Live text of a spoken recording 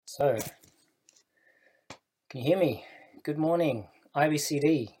So, can you hear me? Good morning,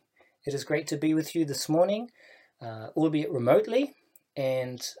 IBCD. It is great to be with you this morning, albeit remotely.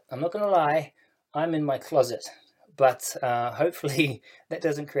 And I'm not going to lie, I'm in my closet, but hopefully that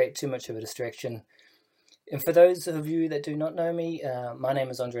doesn't create too much of a distraction. And for those of you that do not know me, my name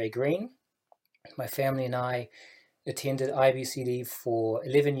is Andre Green. My family and I attended IBCD for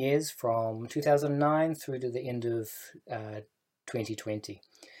 11 years from 2009 through to the end of 2020.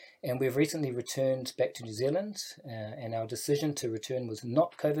 And we've recently returned back to New Zealand, and our decision to return was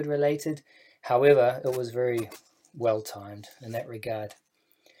not COVID related. However, it was very well timed in that regard.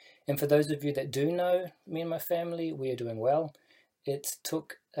 And for those of you that do know me and my family, we are doing well. It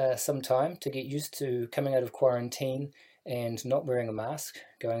took some time to get used to coming out of quarantine and not wearing a mask,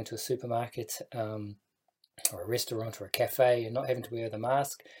 going to a supermarket or a restaurant or a cafe and not having to wear the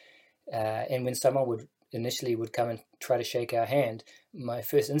mask. And when someone would come and try to shake our hand, my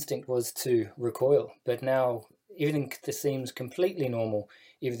first instinct was to recoil. But now everything seems completely normal.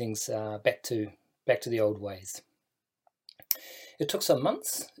 Everything's back to the old ways. It took some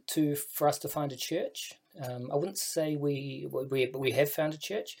months for us to find a church. I wouldn't say we have found a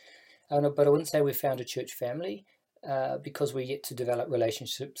church, but I wouldn't say we found a church family because we're yet to develop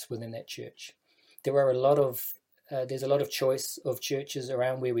relationships within that church. There's a lot of choice of churches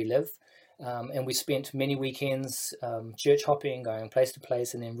around where we live. And we spent many weekends church hopping, going place to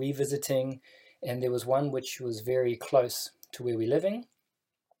place, and then revisiting. And there was one which was very close to where we're living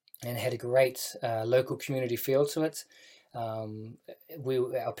and had a great local community feel to it.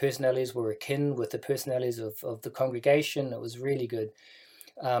 Our personalities were akin with the personalities of the congregation. It was really good.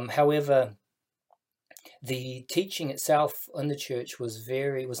 However, the teaching itself in the church was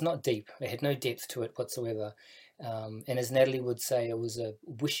not deep. It had no depth to it whatsoever. And as Natalie would say, it was a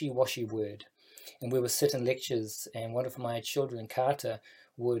wishy-washy word. And we would sit in lectures, and one of my children, Carter,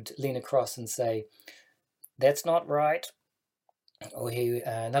 would lean across and say, "That's not right." Or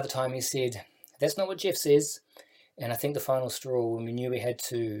another time he said, "That's not what Jeff says." And I think the final straw when we knew we had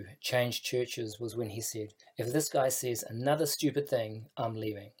to change churches was when he said, "If this guy says another stupid thing, I'm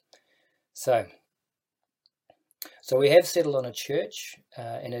leaving." So we have settled on a church,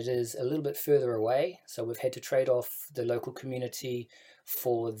 and it is a little bit further away. So we've had to trade off the local community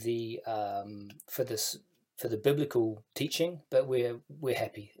for the biblical teaching, but we're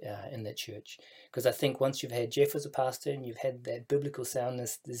happy in that church, because I think once you've had Jeff as a pastor and you've had that biblical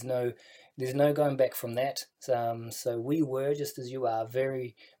soundness, there's no going back from that. So we were, just as you are,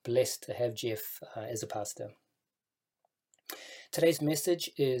 very blessed to have Jeff as a pastor. Today's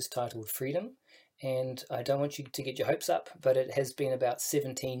message is titled Freedom. And I don't want you to get your hopes up, but it has been about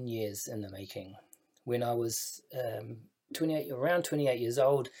 17 years in the making. When I was around 28 years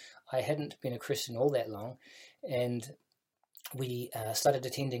old, I hadn't been a Christian all that long, and we started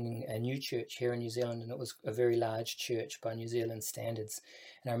attending a new church here in New Zealand, and it was a very large church by New Zealand standards.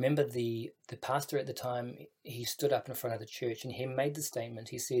 And I remember the pastor at the time, he stood up in front of the church and he made the statement.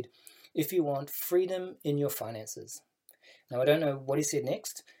 He said, "If you want freedom in your finances." Now, I don't know what he said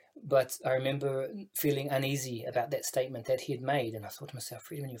next, but I remember feeling uneasy about that statement that he had made. And I thought to myself,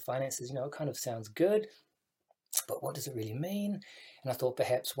 freedom in your finances, it kind of sounds good, but what does it really mean? And I thought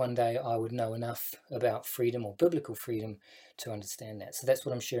perhaps one day I would know enough about freedom or biblical freedom to understand that. So that's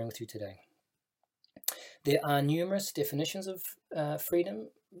what I'm sharing with you today. There are numerous definitions of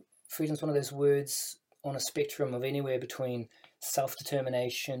freedom. Freedom is one of those words on a spectrum of anywhere between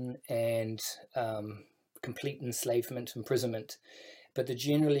self-determination and complete enslavement, imprisonment. But the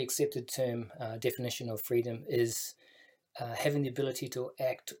generally accepted term definition of freedom is having the ability to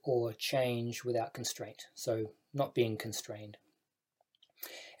act or change without constraint, so not being constrained.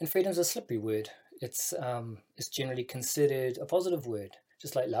 And freedom is a slippery word. It's generally considered a positive word,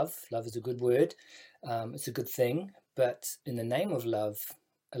 just like love. Love is a good word. It's a good thing, but in the name of love,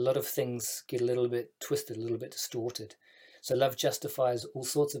 a lot of things get a little bit twisted, a little bit distorted. So love justifies all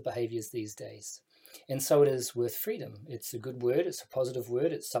sorts of behaviors these days. And so it is with freedom. It's a good word. It's a positive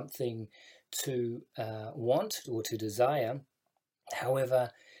word. It's something to want or to desire.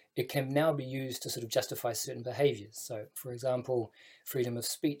 However, it can now be used to sort of justify certain behaviors. So, for example, freedom of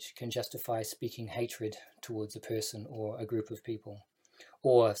speech can justify speaking hatred towards a person or a group of people,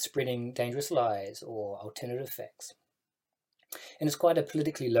 or spreading dangerous lies or alternative facts. And it's quite a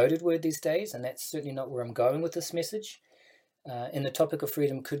politically loaded word these days, and that's certainly not where I'm going with this message. And the topic of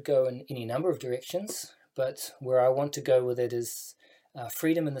freedom could go in any number of directions, but where I want to go with it is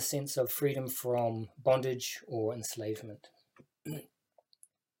freedom in the sense of freedom from bondage or enslavement.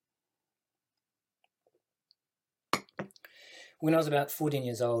 When I was about 14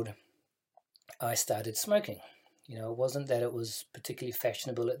 years old, I started smoking. It wasn't that it was particularly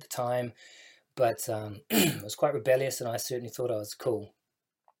fashionable at the time, but it was quite rebellious, and I certainly thought I was cool.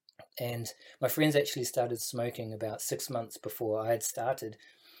 And my friends actually started smoking about 6 months before I had started.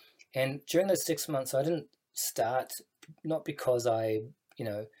 And during those 6 months, I didn't start, not because I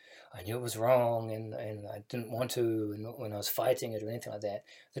knew it was wrong and I didn't want to, and when I was fighting it or anything like that.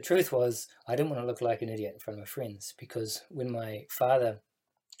 The truth was, I didn't want to look like an idiot in front of my friends, because when I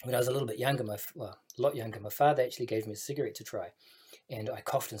was a little bit younger, a lot younger, my father actually gave me a cigarette to try. And I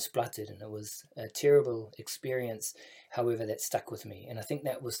coughed and spluttered, and it was a terrible experience. However, that stuck with me, and I think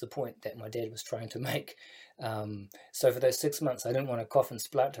that was the point that my dad was trying to make. So for those 6 months, I didn't want to cough and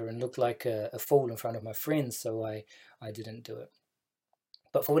splutter and look like a fool in front of my friends, so I didn't do it.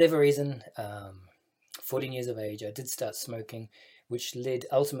 But for whatever reason, 14 years of age, I did start smoking, which led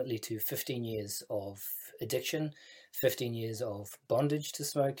ultimately to 15 years of addiction, 15 years of bondage to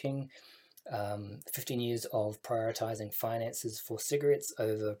smoking, 15 years of prioritizing finances for cigarettes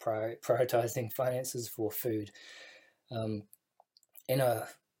over prioritizing finances for food. And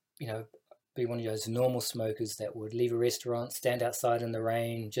be one of those normal smokers that would leave a restaurant, stand outside in the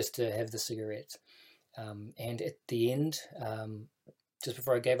rain just to have the cigarette. And at the end, just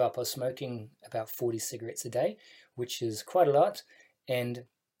before I gave up, I was smoking about 40 cigarettes a day, which is quite a lot. And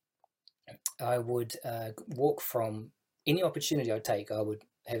I would walk from any opportunity I'd take, I would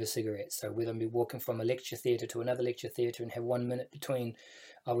have a cigarette. So whether I'd be walking from a lecture theatre to another lecture theatre and have 1 minute between,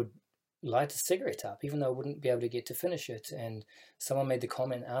 I would light a cigarette up, even though I wouldn't be able to get to finish it. And someone made the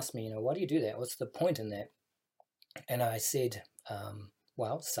comment, asked me, why do you do that? What's the point in that? And I said,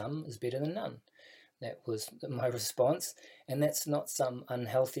 well, some is better than none. That was my response. And that's not some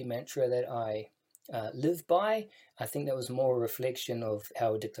unhealthy mantra that I live by. I think that was more a reflection of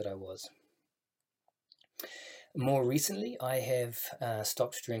how addicted I was. More recently, I have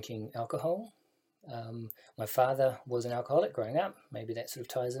stopped drinking alcohol. My father was an alcoholic growing up. Maybe that sort of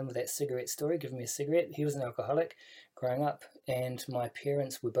ties in with that cigarette story. Give me a cigarette. He was an alcoholic growing up, and my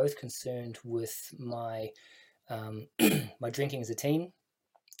parents were both concerned with my my drinking as a teen,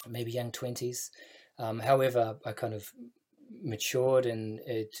 maybe young 20s. However, I kind of matured, and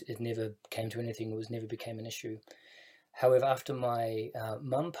it never came to anything. It never became an issue. However, after my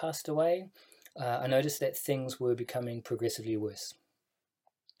mum passed away, I noticed that things were becoming progressively worse.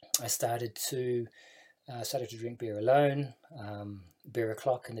 I started to drink beer alone, beer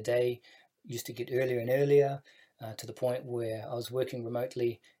o'clock in the day. Used to get earlier and earlier, to the point where I was working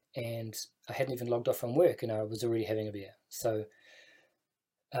remotely and I hadn't even logged off from work and I was already having a beer. So,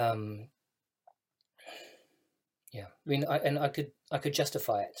 yeah, I mean, I could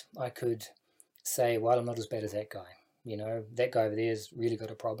justify it. I could say, well, I'm not as bad as that guy. That guy over there has really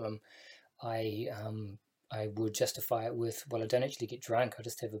got a problem. I would justify it with, well, I don't actually get drunk. I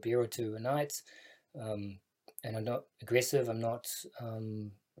just have a beer or two a night, and I'm not aggressive. I'm not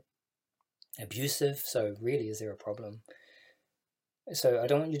abusive. So really, is there a problem? So I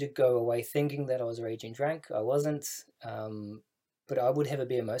don't want you to go away thinking that I was raging drunk. I wasn't, but I would have a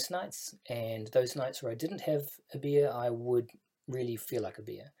beer most nights, and those nights where I didn't have a beer, I would really feel like a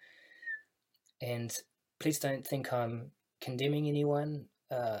beer. And please don't think I'm condemning anyone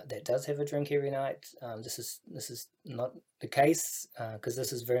that does have a drink every night. This is not the case, because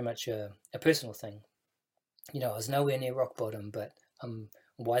this is very much a personal thing. I was nowhere near rock bottom, but I'm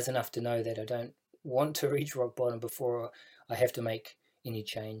wise enough to know that I don't want to reach rock bottom before I have to make any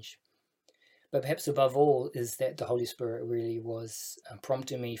change. But perhaps above all is that the Holy Spirit really was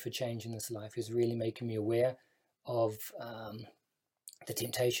prompting me for change in this life. He was really making me aware of the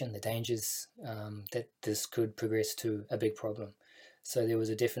temptation, the dangers, that this could progress to a big problem. So there was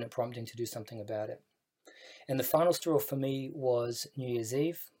a definite prompting to do something about it. And the final straw for me was New Year's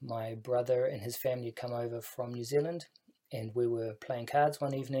Eve. My brother and his family had come over from New Zealand, and we were playing cards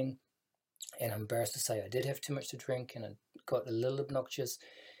one evening. And I'm embarrassed to say I did have too much to drink, and I got a little obnoxious,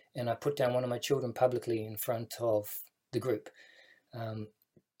 and I put down one of my children publicly in front of the group. And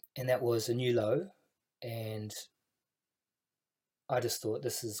that was a new low, and I just thought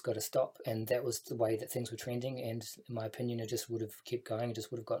this has got to stop, and that was the way that things were trending, and in my opinion it just would have kept going, it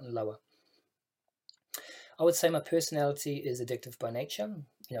just would have gotten lower. I would say my personality is addictive by nature.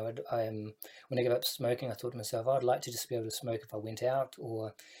 When I gave up smoking, I thought to myself, I'd like to just be able to smoke if I went out,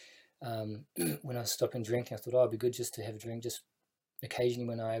 or when I was stopping drinking, I thought, it'd be good just to have a drink just occasionally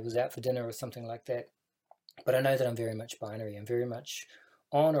when I was out for dinner or something like that. But I know that I'm very much binary. I'm very much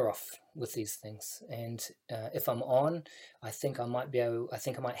on or off with these things, and if I'm on, I think I might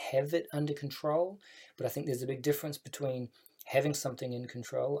have it under control, but I think there's a big difference between having something under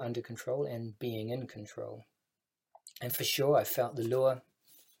control, and being in control. And for sure, I felt the lure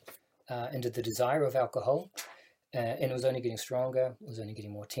into the desire of alcohol, and it was only getting stronger, it was only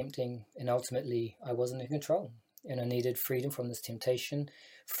getting more tempting, and ultimately I wasn't in control. And I needed freedom from this temptation,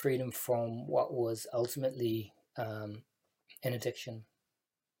 freedom from what was ultimately an addiction.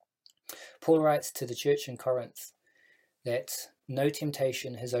 Paul writes to the church in Corinth that no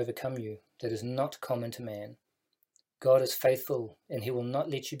temptation has overcome you that is not common to man. God is faithful, and he will not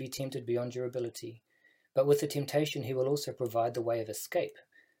let you be tempted beyond your ability. But with the temptation, he will also provide the way of escape,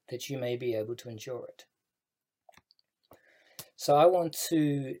 that you may be able to endure it. So I want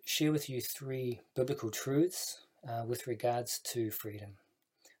to share with you 3 biblical truths with regards to freedom.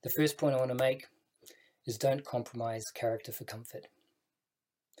 The first point I want to make is don't compromise character for comfort.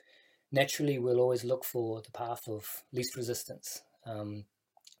 Naturally, we'll always look for the path of least resistance,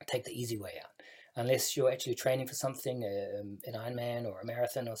 take the easy way out. Unless you're actually training for something, an Ironman or a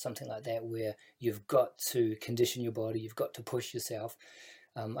marathon or something like that, where you've got to condition your body, you've got to push yourself.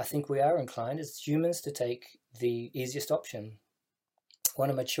 I think we are inclined as humans to take the easiest option. One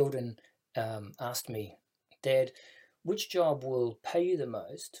of my children asked me, Dad, which job will pay you the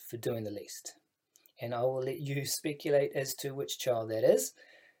most for doing the least? And I will let you speculate as to which child that is.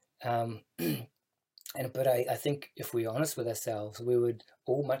 But I think if we're honest with ourselves, we would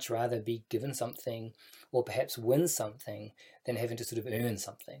all much rather be given something or perhaps win something than having to sort of earn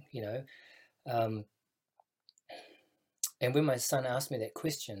something, you know. And when my son asked me that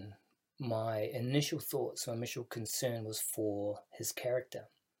question, my initial thoughts, my initial concern was for his character.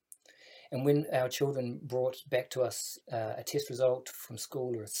 And when our children brought back to us a test result from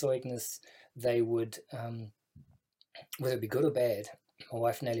school or a Zeugnis, they would, whether it be good or bad, my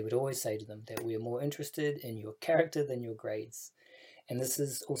wife Nellie would always say to them that we are more interested in your character than your grades. And this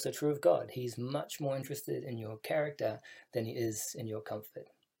is also true of God. He's much more interested in your character than he is in your comfort.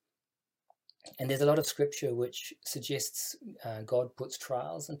 And there's a lot of scripture which suggests God puts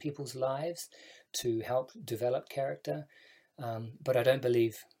trials in people's lives to help develop character. But I don't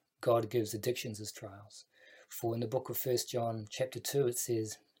believe God gives addictions as trials. For in the book of 1 John chapter 2, it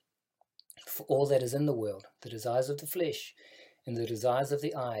says, for all that is in the world, the desires of the flesh, and the desires of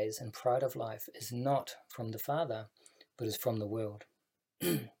the eyes and pride of life is not from the Father, but is from the world.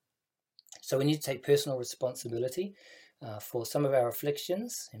 So we need to take personal responsibility for some of our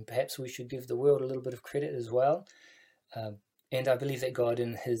afflictions, and perhaps we should give the world a little bit of credit as well. And I believe that God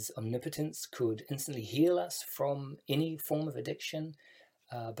in his omnipotence could instantly heal us from any form of addiction,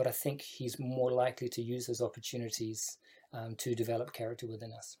 but I think he's more likely to use those opportunities to develop character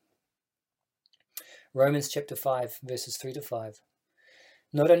within us. Romans chapter 5, verses 3-5.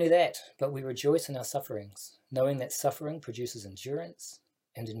 Not only that, but we rejoice in our sufferings, knowing that suffering produces endurance,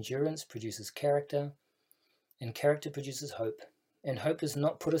 and endurance produces character, and character produces hope. And hope does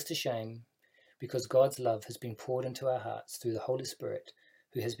not put us to shame, because God's love has been poured into our hearts through the Holy Spirit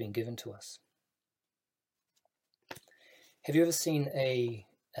who has been given to us. Have you ever seen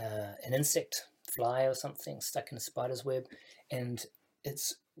an insect, fly or something, stuck in a spider's web, and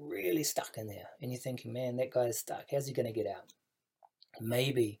it's really stuck in there, and you're thinking, man, that guy's stuck, how's he going to get out?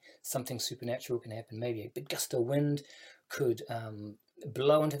 Maybe something supernatural can happen. Maybe a big gust of wind could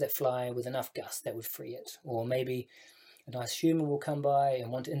blow into that fly with enough gust that would free it. Or maybe a nice human will come by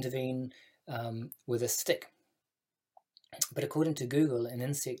and want to intervene with a stick. But according to Google, an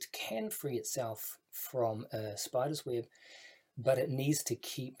insect can free itself from a spider's web, but it needs to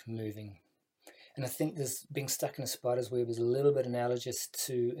keep moving. And I think this being stuck in a spider's web is a little bit analogous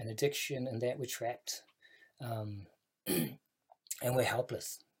to an addiction, in that we're trapped and we're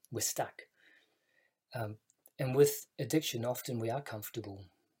helpless, we're stuck. And with addiction, often we are comfortable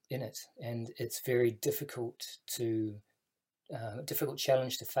in it, and it's very difficult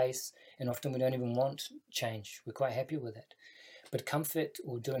challenge to face, and often we don't even want change. We're quite happy with it. But comfort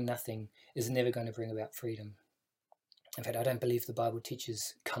or doing nothing is never going to bring about freedom. In fact, I don't believe the Bible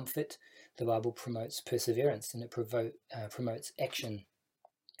teaches comfort. The Bible promotes perseverance, and it promotes action.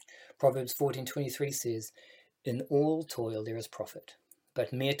 Proverbs 14:23 says, in all toil there is profit,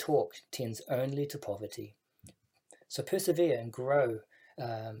 but mere talk tends only to poverty. So persevere and grow.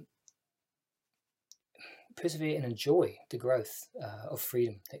 Persevere and enjoy the growth of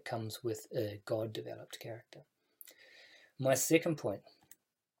freedom that comes with a God-developed character. My second point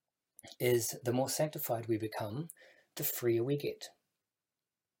is the more sanctified we become, the freer we get.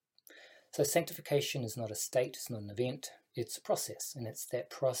 So sanctification is not a state, it's not an event, it's a process, and it's that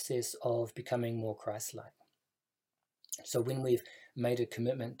process of becoming more Christ-like. So when we've made a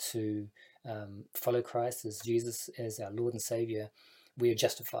commitment to follow Christ as Jesus as our Lord and Saviour, we are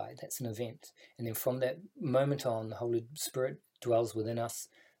justified. That's an event. And then from that moment on, the Holy Spirit dwells within us,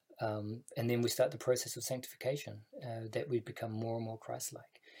 and then we start the process of sanctification, that we become more and more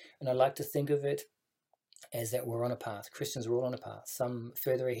Christ-like. And I like to think of it as that we're on a path. Christians are all on a path, some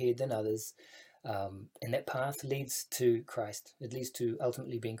further ahead than others, and that path leads to Christ. It leads to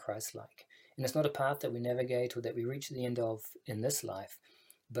ultimately being Christ-like. And it's not a path that we navigate or that we reach the end of in this life,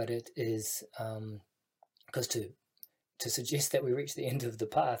 but it is, because to suggest that we reach the end of the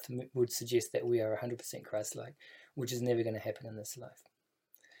path would suggest that we are 100% Christ-like, which is never going to happen in this life.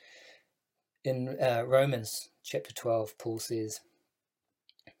 In Romans chapter 12, Paul says,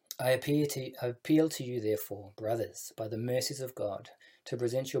 I appeal to you, therefore, brothers, by the mercies of God, to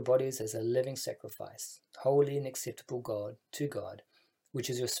present your bodies as a living sacrifice, holy and acceptable to God, which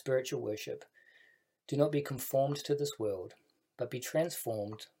is your spiritual worship. Do not be conformed to this world, but be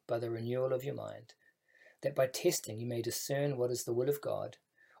transformed by the renewal of your mind, that by testing you may discern what is the will of God,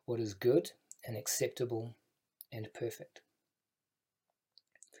 what is good and acceptable and perfect.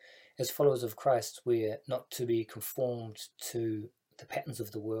 As followers of Christ, we're not to be conformed to the patterns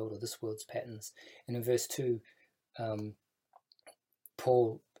of the world or this world's patterns. And in verse 2,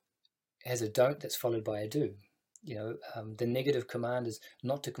 Paul has a don't that's followed by a do. The negative command is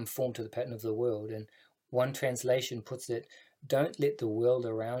not to conform to the pattern of the world. And one translation puts it, don't let the world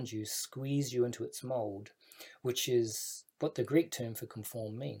around you squeeze you into its mold, which is what the Greek term for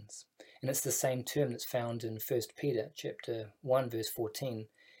conform means. And it's the same term that's found in 1 Peter chapter 1, verse 14.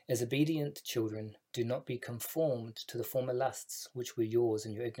 As obedient children, do not be conformed to the former lusts which were yours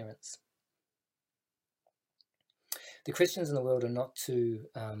in your ignorance. The Christians in the world are not to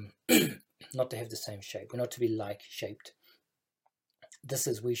not to have the same shape. We're not to be like-shaped. This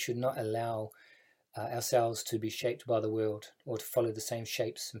is, we should not allow ourselves to be shaped by the world or to follow the same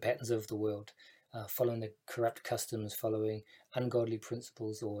shapes and patterns of the world, following the corrupt customs, following ungodly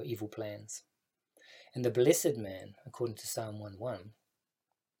principles or evil plans. And the blessed man, according to Psalm 1:1,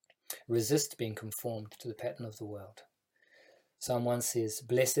 resist being conformed to the pattern of the world. Psalm 1 says,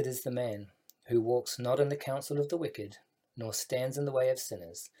 blessed is the man who walks not in the counsel of the wicked, nor stands in the way of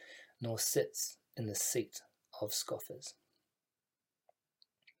sinners, nor sits in the seat of scoffers.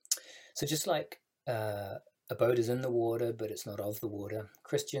 So just like a boat is in the water, but it's not of the water,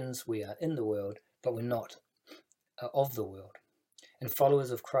 Christians, we are in the world, but we're not of the world. And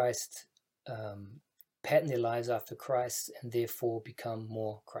followers of Christ pattern their lives after Christ and therefore become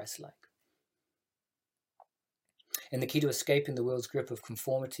more Christ-like. And the key to escaping the world's grip of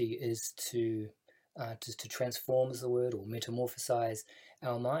conformity is to transform, is the word, or metamorphosize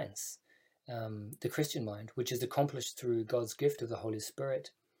our minds. The Christian mind, which is accomplished through God's gift of the Holy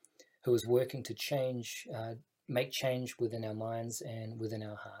Spirit, who is working to make change within our minds and within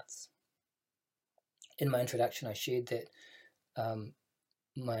our hearts. In my introduction, I shared that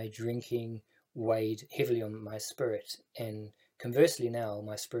my drinking weighed heavily on my spirit, and conversely now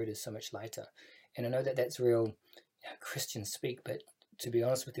my spirit is so much lighter. And I know that that's real Christian speak, but to be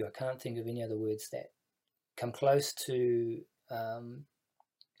honest with you, I can't think of any other words that come close to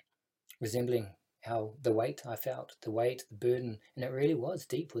resembling how the weight I felt, the burden, and it really was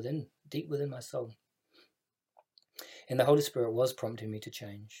deep within my soul. And the Holy Spirit was prompting me to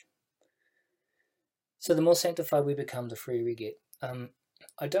change. So the more sanctified we become, the freer we get.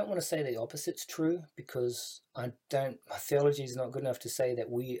 I don't want to say the opposite's true, because my theology is not good enough to say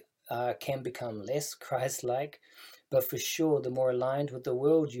that we can become less Christ-like, but for sure, the more aligned with the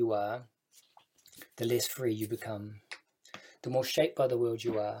world you are, the less free you become. The more shaped by the world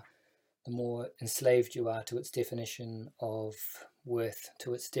you are, the more enslaved you are to its definition of worth,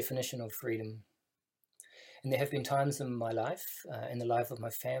 to its definition of freedom. And there have been times in my life, in the life of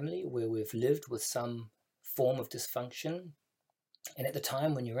my family, where we've lived with some form of dysfunction. And at the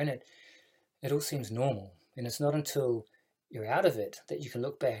time when you're in it, it all seems normal. And it's not until you're out of it that you can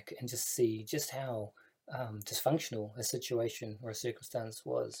look back and just see just how dysfunctional a situation or a circumstance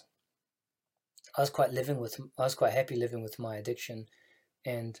was. I was quite happy living with my addiction,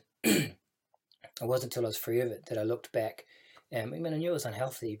 and it wasn't until I was free of it that I looked back. I mean, I knew it was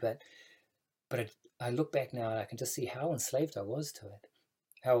unhealthy, but I look back now and I can just see how enslaved I was to it,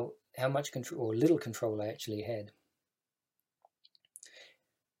 how much control or little control I actually had.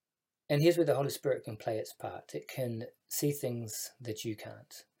 And here's where the Holy Spirit can play its part. It can see things that you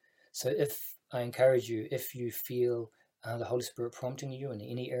can't. So if I encourage you, if you feel the Holy Spirit prompting you in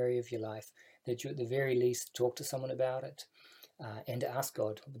any area of your life, that you at the very least talk to someone about it and ask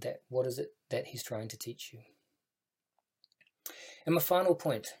God that what is it that He's trying to teach you. And my final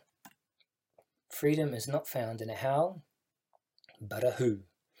point, freedom is not found in a how, but a who.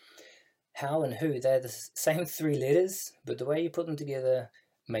 How and who, they're the same three letters, but the way you put them together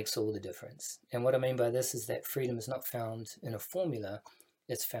makes all the difference. And what I mean by this is that freedom is not found in a formula,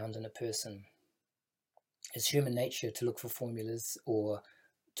 it's found in a person. It's human nature to look for formulas or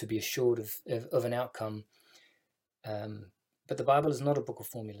to be assured of an outcome. But the Bible is not a book of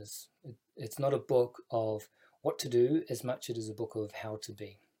formulas. It's not a book of what to do as much as it is a book of how to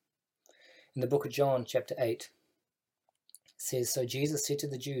be. In the book of John, chapter 8, it says, "So Jesus said to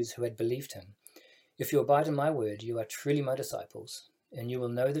the Jews who had believed him, 'If you abide in my word, you are truly my disciples, and you will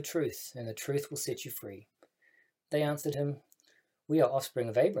know the truth, and the truth will set you free.' They answered him, 'We are offspring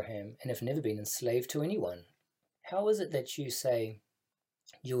of Abraham and have never been enslaved to anyone. How is it that you say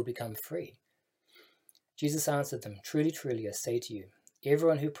you will become free?' Jesus answered them, 'Truly, truly, I say to you,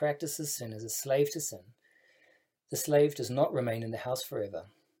 everyone who practices sin is a slave to sin. The slave does not remain in the house forever.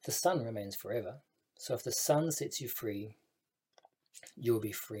 The Son remains forever. So if the Son sets you free, you will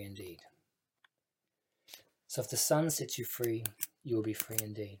be free indeed.'" So if the Son sets you free, you will be free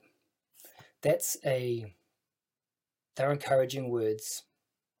indeed. They're encouraging words.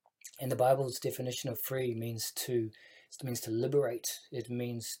 And the Bible's definition of free means to liberate. It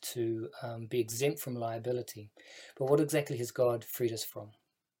means to be exempt from liability. But what exactly has God freed us from?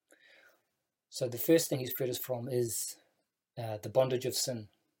 So the first thing he's freed us from is the bondage of sin.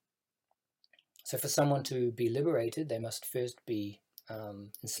 So for someone to be liberated, they must first be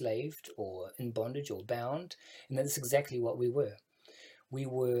enslaved or in bondage or bound. And that's exactly what we were. We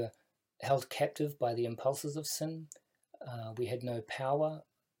were held captive by the impulses of sin. We had no power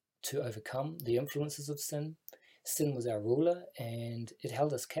to overcome the influences of sin. Sin was our ruler and it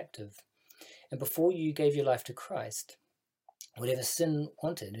held us captive. And before you gave your life to Christ, whatever sin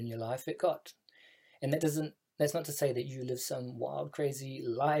wanted in your life, it got. And that's not to say that you lived some wild, crazy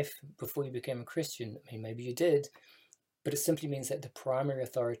life before you became a Christian. I mean, maybe you did, but it simply means that the primary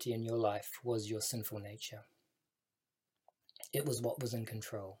authority in your life was your sinful nature. It was what was in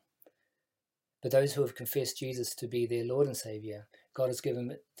control. But those who have confessed Jesus to be their Lord and Savior, God has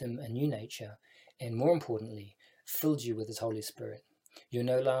given them a new nature, and more importantly, filled you with His Holy Spirit. You're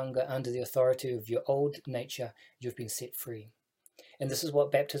no longer under the authority of your old nature, you've been set free. And this is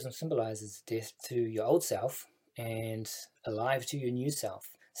what baptism symbolizes: death to your old self and alive to your new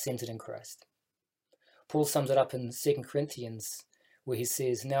self, centered in Christ. Paul sums it up in 2 Corinthians, where he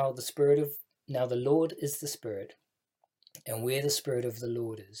says, Now the Lord is the Spirit, and where the Spirit of the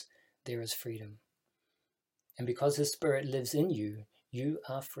Lord is, there is freedom. And because His Spirit lives in you, you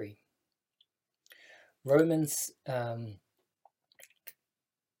are free. Romans,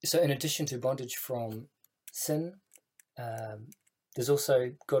 so in addition to bondage from sin, there's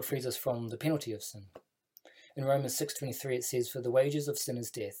also, God frees us from the penalty of sin. In Romans 6:23 it says, "For the wages of sin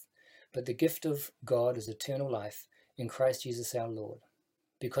is death, but the gift of God is eternal life in Christ Jesus our Lord.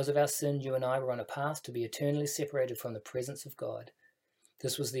 Because of our sin, you and I were on a path to be eternally separated from the presence of God.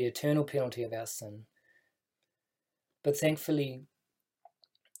 This was the eternal penalty of our sin." But thankfully,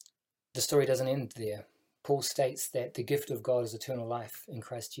 the story doesn't end there. Paul states that the gift of God is eternal life in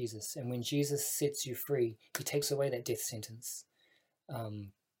Christ Jesus. And when Jesus sets you free, He takes away that death sentence.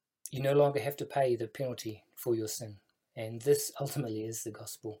 You no longer have to pay the penalty for your sin. And this ultimately is the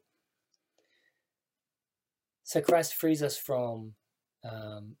gospel. So Christ frees us from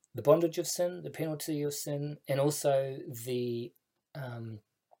the bondage of sin, the penalty of sin, and also the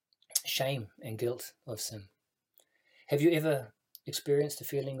shame and guilt of sin. Have you ever experienced a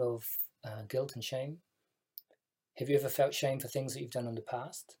feeling of guilt and shame? Have you ever felt shame for things that you've done in the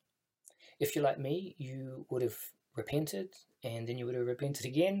past? If you're like me, you would have repented, and then you would have repented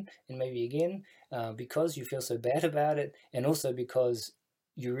again, and maybe again, because you feel so bad about it, and also because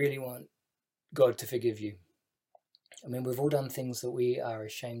you really want God to forgive you. I mean, we've all done things that we are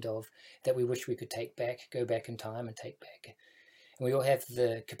ashamed of, that we wish we could take back, go back in time and take back. And we all have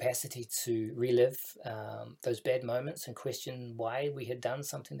the capacity to relive those bad moments and question why we had done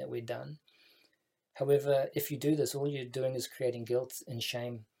something that we'd done. However, if you do this, all you're doing is creating guilt and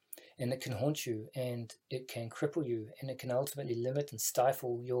shame, and it can haunt you, and it can cripple you, and it can ultimately limit and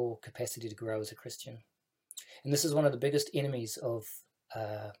stifle your capacity to grow as a Christian. And this is one of the biggest enemies of,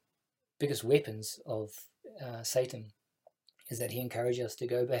 biggest weapons of Satan, is that he encourages us to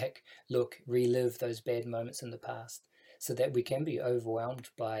go back, look, relive those bad moments in the past, so that we can be overwhelmed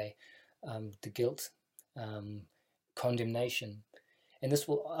by the guilt, condemnation. And this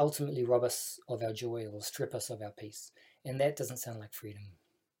will ultimately rob us of our joy or strip us of our peace. And that doesn't sound like freedom.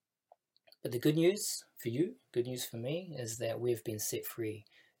 But the good news for you, good news for me, is that we've been set free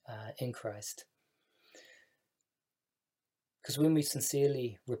in Christ. Because when we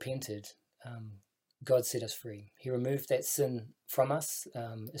sincerely repented, God set us free. He removed that sin from us.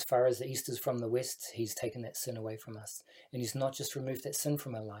 As far as the east is from the west, He's taken that sin away from us. And He's not just removed that sin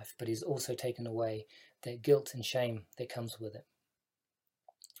from our life, but He's also taken away that guilt and shame that comes with it.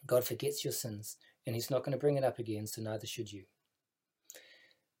 God forgets your sins, and He's not going to bring it up again, so neither should you.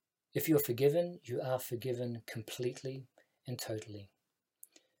 If you're forgiven, you are forgiven completely and totally.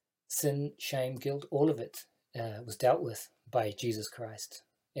 Sin, shame, guilt, all of it was dealt with by Jesus Christ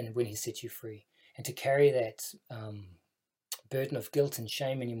and when he set you free. And to carry that burden of guilt and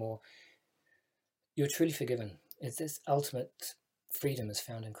shame anymore, you're truly forgiven. It's this ultimate freedom is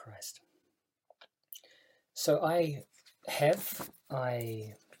found in Christ. So I have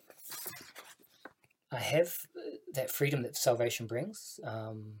that freedom that salvation brings.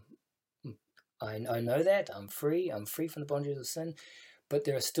 I know that I'm free from the bondage of sin, but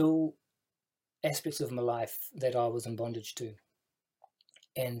there are still aspects of my life that I was in bondage to.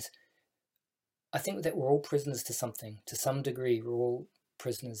 And I think that we're all prisoners to something. To some degree, we're all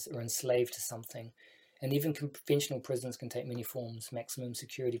prisoners or enslaved to something. And even conventional prisons can take many forms, maximum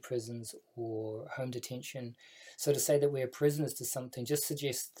security prisons or home detention. So to say that we're prisoners to something just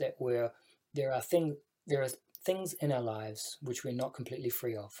suggests that there are things in our lives which we're not completely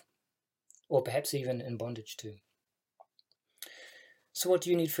free of, or perhaps even in bondage to. So what do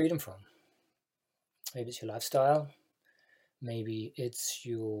you need freedom from? Maybe it's your lifestyle. Maybe it's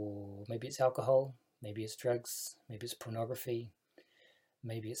alcohol. Maybe it's drugs. Maybe it's pornography.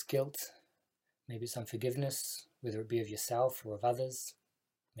 Maybe it's guilt. Maybe it's unforgiveness, whether it be of yourself or of others.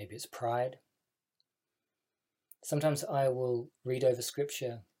 Maybe it's pride. Sometimes I will read over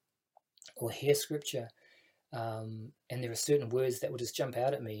scripture or hear scripture, and there are certain words that will just jump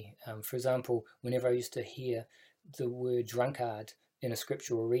out at me. For example, whenever I used to hear the word drunkard in a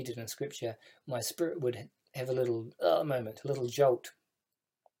scripture or read it in a scripture, my spirit would have a little moment, a little jolt.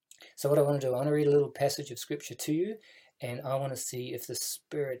 So what I want to do, I want to read a little passage of scripture to you, and I want to see if the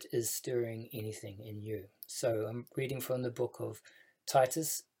Spirit is stirring anything in you. So I'm reading from the book of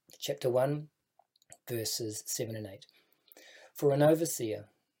Titus, chapter 1, verses 7 and 8. For an overseer,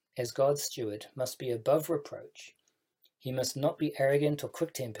 as God's steward, must be above reproach. He must not be arrogant or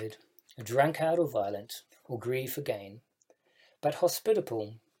quick-tempered, a drunkard or violent, or greedy for gain, but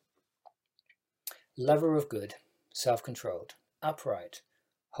hospitable, lover of good, self-controlled, upright,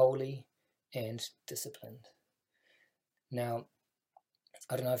 holy, and disciplined. Now,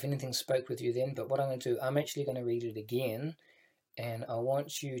 I don't know if anything spoke with you then, but what I'm going to do, I'm actually going to read it again, and I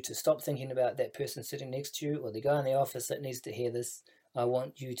want you to stop thinking about that person sitting next to you or the guy in the office that needs to hear this. I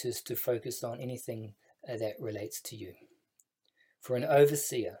want you to focus on anything that relates to you. For an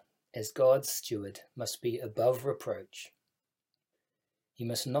overseer, as God's steward, must be above reproach. He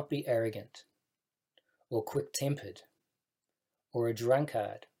must not be arrogant or quick-tempered or a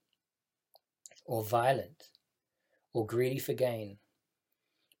drunkard or violent or greedy for gain,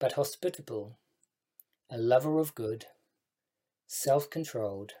 but hospitable, a lover of good,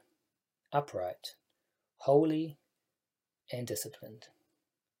 self-controlled, upright, holy, and disciplined.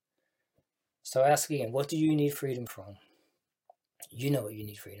 So I ask again, what do you need freedom from? You know what you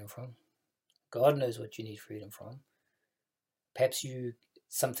need freedom from. God knows what you need freedom from. Perhaps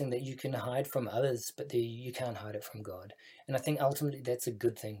something that you can hide from others, but you can't hide it from God. And I think ultimately that's a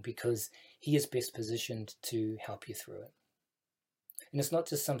good thing, because he is best positioned to help you through it. And it's not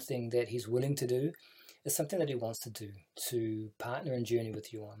just something that he's willing to do, it's something that he wants to do, to partner and journey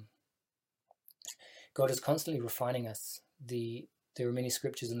with you on. God is constantly refining us. There are many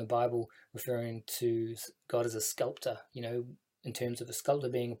scriptures in the Bible referring to God as a sculptor, in terms of a sculptor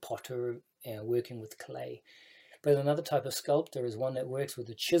being a potter, working with clay. But another type of sculptor is one that works with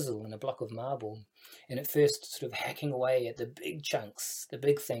a chisel and a block of marble, and at first sort of hacking away at the big chunks, the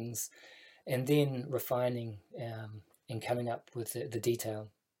big things, and then refining and coming up with the detail.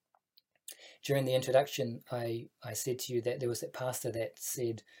 During the introduction, I said to you that there was that pastor that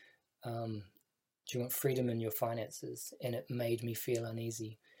said, do you want freedom in your finances? And it made me feel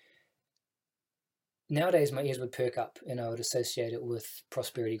uneasy. Nowadays, my ears would perk up and I would associate it with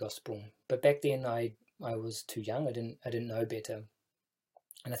prosperity gospel. But back then, I was too young. I didn't know better.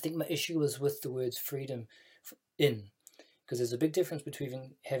 And I think my issue was with the words freedom in, because there's a big difference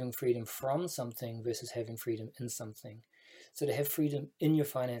between having freedom from something versus having freedom in something. So to have freedom in your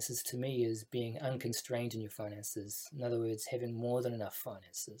finances, to me, is being unconstrained in your finances. In other words, having more than enough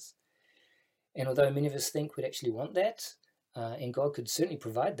finances. And although many of us think we'd actually want that, and God could certainly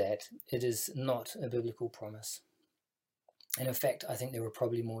provide that, it is not a biblical promise. And in fact, I think there are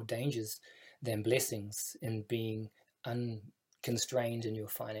probably more dangers than blessings in being unconstrained in your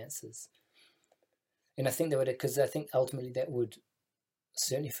finances. And I think ultimately that would,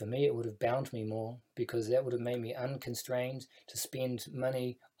 certainly for me, it would have bound me more, because that would have made me unconstrained to spend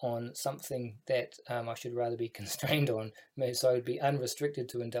money on something that I should rather be constrained on. So I would be unrestricted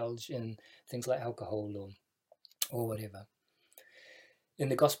to indulge in things like alcohol or whatever. In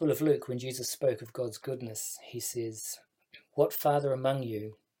the Gospel of Luke, when Jesus spoke of God's goodness, he says, "What father among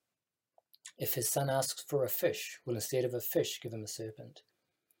you, If his son asks for a fish, will instead of a fish give him a serpent?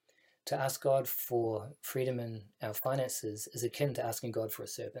 To ask God for freedom in our finances is akin to asking God for a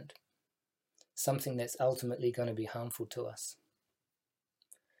serpent, something that's ultimately going to be harmful to us.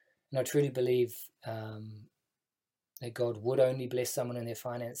 And I truly believe that God would only bless someone in their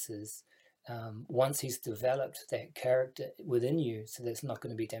finances once he's developed that character within you, so that it's not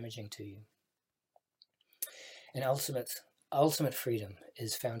going to be damaging to you. And ultimate freedom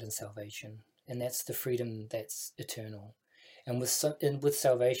is found in salvation, and that's the freedom that's eternal. And with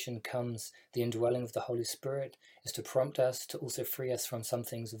salvation comes the indwelling of the Holy Spirit, is to prompt us to also free us from some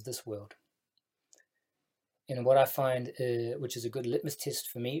things of this world. And what I find, which is a good litmus test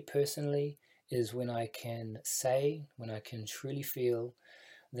for me personally, is when I can say, when I can truly feel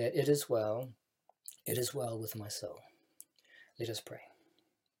that it is well with my soul. Let us pray.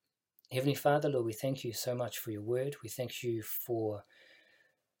 Heavenly Father, Lord, we thank you so much for your word. We thank you for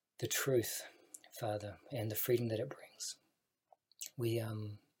the truth, Father, and the freedom that it brings. We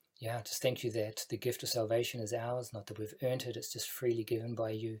just thank you that the gift of salvation is ours, not that we've earned it, it's just freely given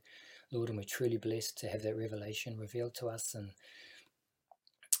by you, Lord, and we're truly blessed to have that revelation revealed to us.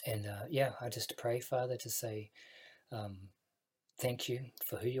 And I just pray, Father, to say thank you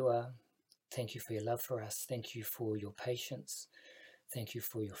for who you are. Thank you for your love for us. Thank you for your patience. Thank you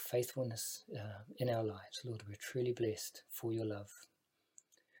for your faithfulness in our lives. Lord, we're truly blessed for your love.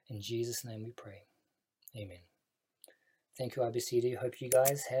 In Jesus' name we pray. Amen. Thank you, IBCD. Hope you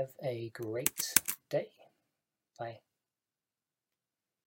guys have a great day. Bye.